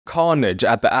Carnage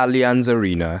at the Allianz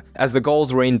Arena as the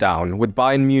goals rained down, with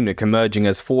Bayern Munich emerging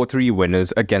as 4-3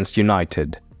 winners against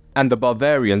United. And the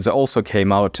Bavarians also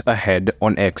came out ahead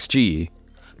on XG.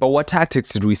 But what tactics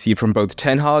did we see from both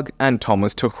Ten Hag and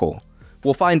Thomas Tuchel?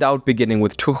 We'll find out, beginning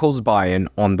with Tuchel's Bayern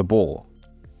on the ball.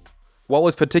 What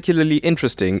was particularly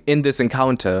interesting in this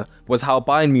encounter was how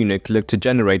Bayern Munich looked to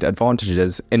generate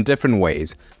advantages in different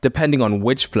ways, depending on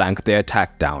which flank they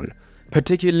attacked down,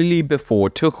 particularly before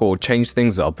Tuchel changed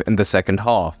things up in the second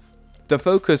half. The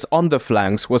focus on the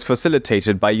flanks was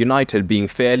facilitated by United being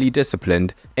fairly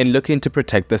disciplined in looking to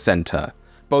protect the centre,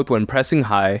 both when pressing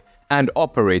high and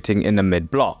operating in the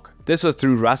mid-block. This was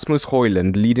through Rasmus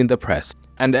Højlund leading the press,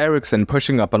 and Eriksen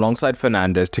pushing up alongside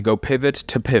Fernandes to go pivot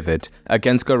to pivot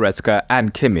against Goretzka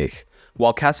and Kimmich,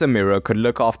 while Casemiro could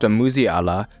look after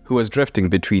Musiala, who was drifting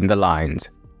between the lines.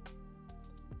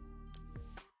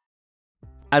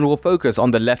 And we'll focus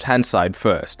on the left-hand side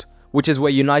first, which is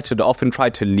where United often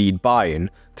tried to lead Bayern,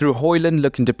 through Højlund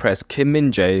looking to press Kim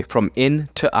Min-jae from in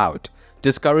to out,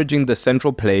 discouraging the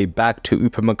central play back to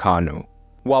Upamecano.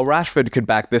 While Rashford could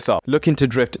back this up, looking to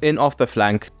drift in off the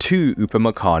flank to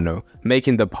Upamecano,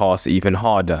 making the pass even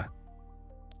harder.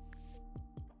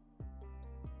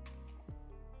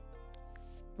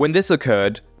 When this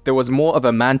occurred, there was more of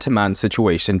a man-to-man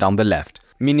situation down the left,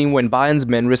 meaning when Bayern's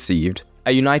men received,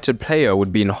 a United player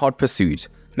would be in hot pursuit,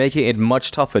 making it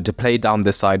much tougher to play down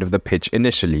the side of the pitch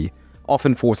initially,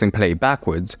 often forcing play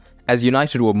backwards, as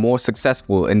United were more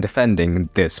successful in defending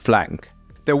this flank.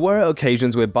 There were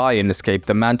occasions where Bayern escaped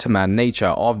the man-to-man nature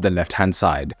of the left-hand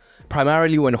side,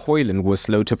 primarily when Højlund was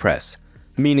slow to press,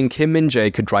 meaning Kim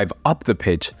Min-jae could drive up the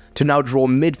pitch to now draw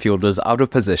midfielders out of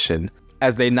position,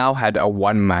 as they now had a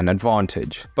one-man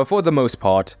advantage. But for the most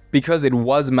part, because it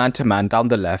was man-to-man down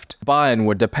the left, Bayern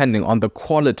were depending on the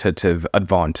qualitative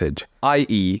advantage,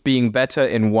 i.e. being better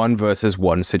in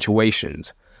 1-versus-1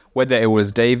 situations, whether it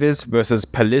was Davies versus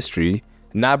Pellistri,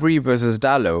 Gnabry versus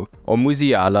Dalot, or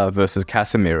Musiala versus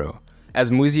Casemiro,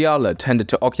 as Musiala tended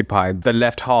to occupy the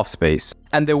left half space.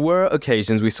 And there were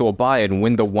occasions we saw Bayern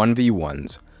win the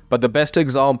 1v1s, but the best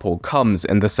example comes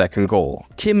in the second goal.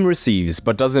 Kim receives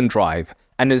but doesn't drive,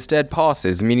 and instead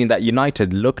passes, meaning that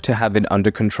United look to have it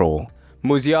under control.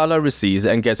 Musiala receives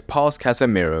and gets past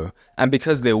Casemiro, and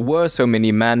because there were so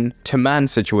many man-to-man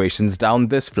situations down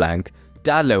this flank,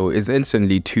 Dalot is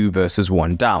instantly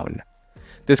 2-versus-1 down.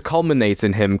 This culminates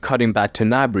in him cutting back to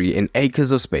Gnabry in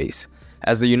acres of space,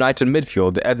 as the United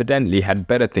midfield evidently had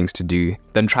better things to do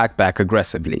than track back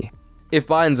aggressively. If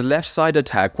Bayern's left side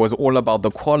attack was all about the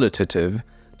qualitative,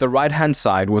 the right-hand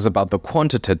side was about the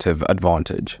quantitative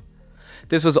advantage.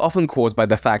 This was often caused by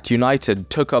the fact United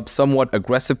took up somewhat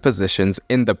aggressive positions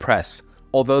in the press,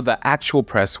 although the actual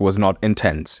press was not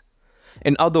intense.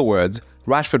 In other words,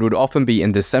 Rashford would often be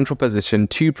in the central position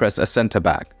to press a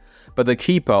centre-back, but the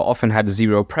keeper often had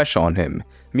zero pressure on him,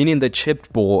 meaning the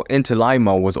chipped ball into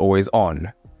Lima was always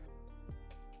on.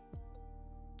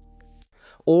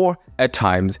 Or, at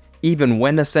times, even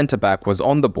when a centre-back was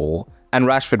on the ball, and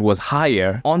Rashford was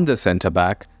higher on the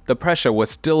centre-back, the pressure was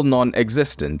still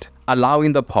non-existent,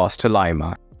 allowing the pass to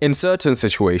Lima. In certain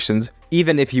situations,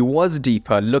 even if he was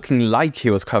deeper looking like he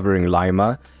was covering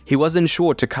Lima, he wasn't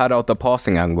sure to cut out the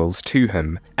passing angles to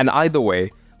him, and either way,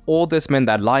 all this meant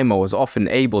that Lima was often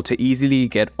able to easily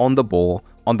get on the ball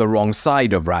on the wrong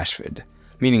side of Rashford,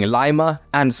 meaning Lima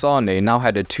and Sane now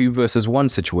had a 2-versus-1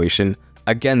 situation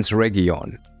against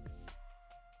Reguilón.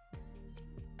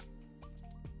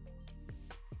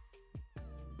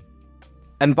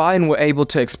 And Bayern were able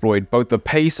to exploit both the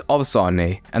pace of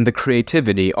Sane and the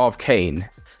creativity of Kane.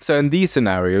 So in these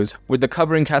scenarios, with the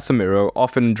covering Casemiro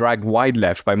often dragged wide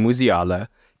left by Musiala,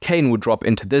 Kane would drop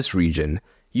into this region,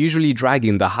 usually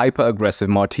dragging the hyper-aggressive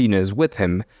Martinez with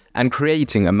him and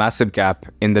creating a massive gap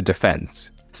in the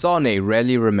defense. Sane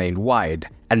rarely remained wide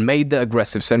and made the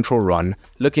aggressive central run,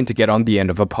 looking to get on the end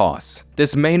of a pass.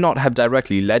 This may not have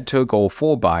directly led to a goal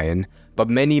for Bayern, but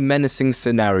many menacing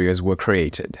scenarios were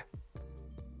created.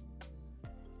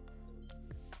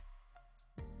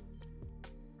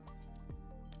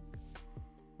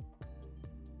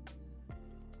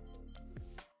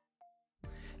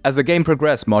 As the game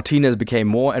progressed, Martinez became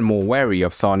more and more wary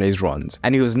of Sane's runs,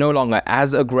 and he was no longer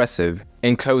as aggressive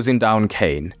in closing down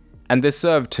Kane, and this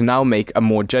served to now make a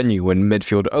more genuine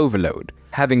midfield overload,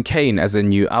 having Kane as a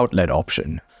new outlet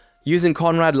option. Using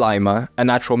Konrad Laimer, a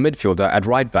natural midfielder at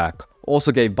right back,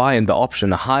 also gave Bayern the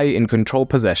option high in control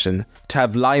possession to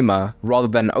have Laimer, rather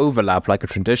than overlap like a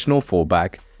traditional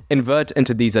fullback, invert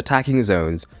into these attacking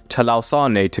zones to allow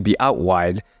Sane to be out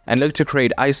wide and look to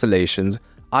create isolations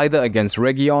either against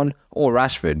Reguilón or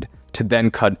Rashford to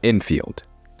then cut infield.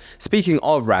 Speaking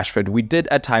of Rashford, we did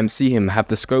at times see him have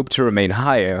the scope to remain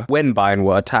higher when Bayern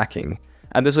were attacking,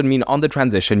 and this would mean on the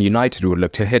transition United would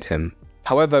look to hit him.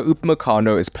 However,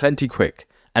 Upamecano is plenty quick,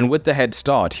 and with the head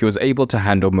start he was able to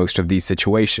handle most of these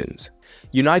situations.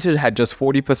 United had just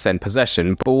 40%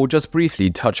 possession, but we'll just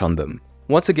briefly touch on them.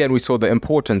 Once again we saw the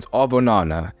importance of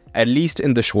Onana, at least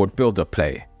in the short build-up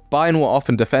play. Bayern were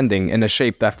often defending in a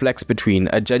shape that flexed between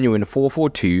a genuine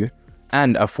 4-4-2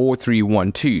 and a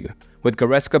 4-3-1-2, with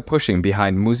Goretzka pushing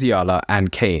behind Musiala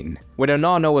and Kane. When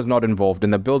Onana was not involved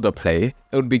in the build-up play,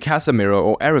 it would be Casemiro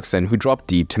or Eriksen who dropped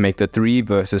deep to make the 3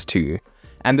 versus 2,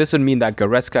 and this would mean that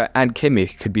Goretzka and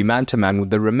Kimmich could be man-to-man with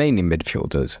the remaining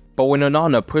midfielders. But when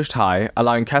Onana pushed high,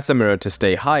 allowing Casemiro to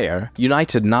stay higher,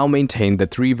 United now maintained the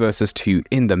 3 versus 2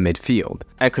 in the midfield,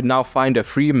 and could now find a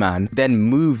free man, then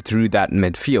move through that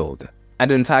midfield.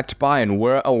 And in fact, Bayern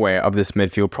were aware of this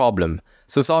midfield problem,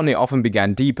 so Sané often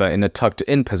began deeper in a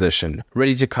tucked-in position,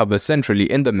 ready to cover centrally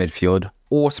in the midfield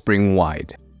or spring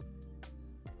wide.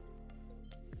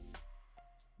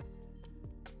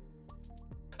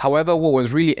 However, what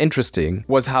was really interesting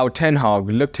was how Ten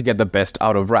Hag looked to get the best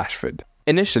out of Rashford.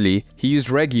 Initially, he used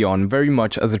Reguilón very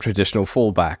much as a traditional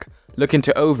fullback, looking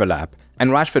to overlap, and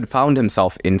Rashford found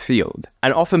himself in field.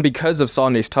 And often because of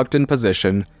Sané's tucked-in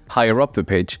position, higher up the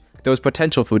pitch, there was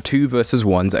potential for 2 versus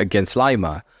 1s against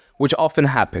Lima, which often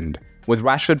happened, with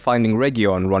Rashford finding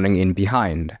Reguilón running in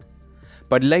behind.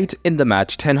 But late in the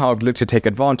match, Ten Hag looked to take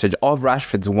advantage of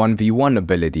Rashford's 1v1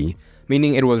 ability,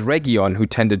 meaning it was Reguilón who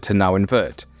tended to now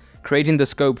invert, creating the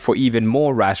scope for even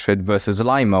more Rashford versus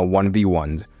Lima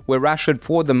 1v1s, where Rashford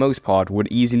for the most part would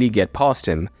easily get past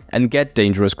him and get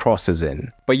dangerous crosses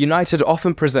in. But United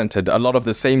often presented a lot of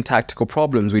the same tactical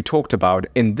problems we talked about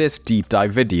in this deep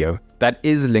dive video that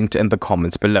is linked in the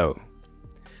comments below.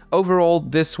 Overall,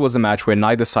 this was a match where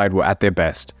neither side were at their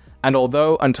best, and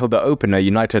although until the opener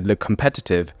United looked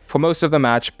competitive, for most of the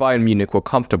match Bayern Munich were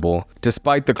comfortable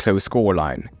despite the close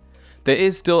scoreline. There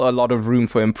is still a lot of room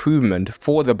for improvement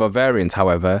for the Bavarians,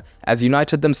 however, as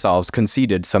United themselves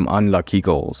conceded some unlucky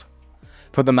goals.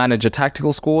 For the manager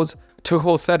tactical scores,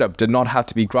 Tuchel's setup did not have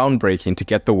to be groundbreaking to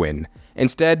get the win,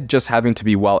 instead just having to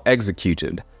be well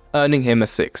executed, earning him a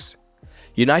 6.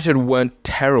 United weren't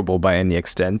terrible by any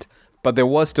extent, but there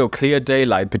was still clear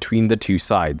daylight between the two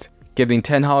sides, giving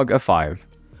Ten Hag a 5.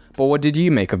 But what did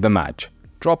you make of the match?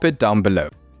 Drop it down below.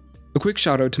 A quick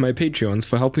shout out to my Patreons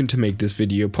for helping to make this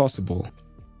video possible.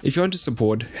 If you want to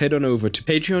support, head on over to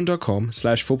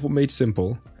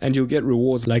patreon.com/footballmadesimple and you'll get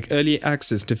rewards like early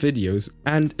access to videos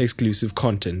and exclusive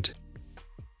content.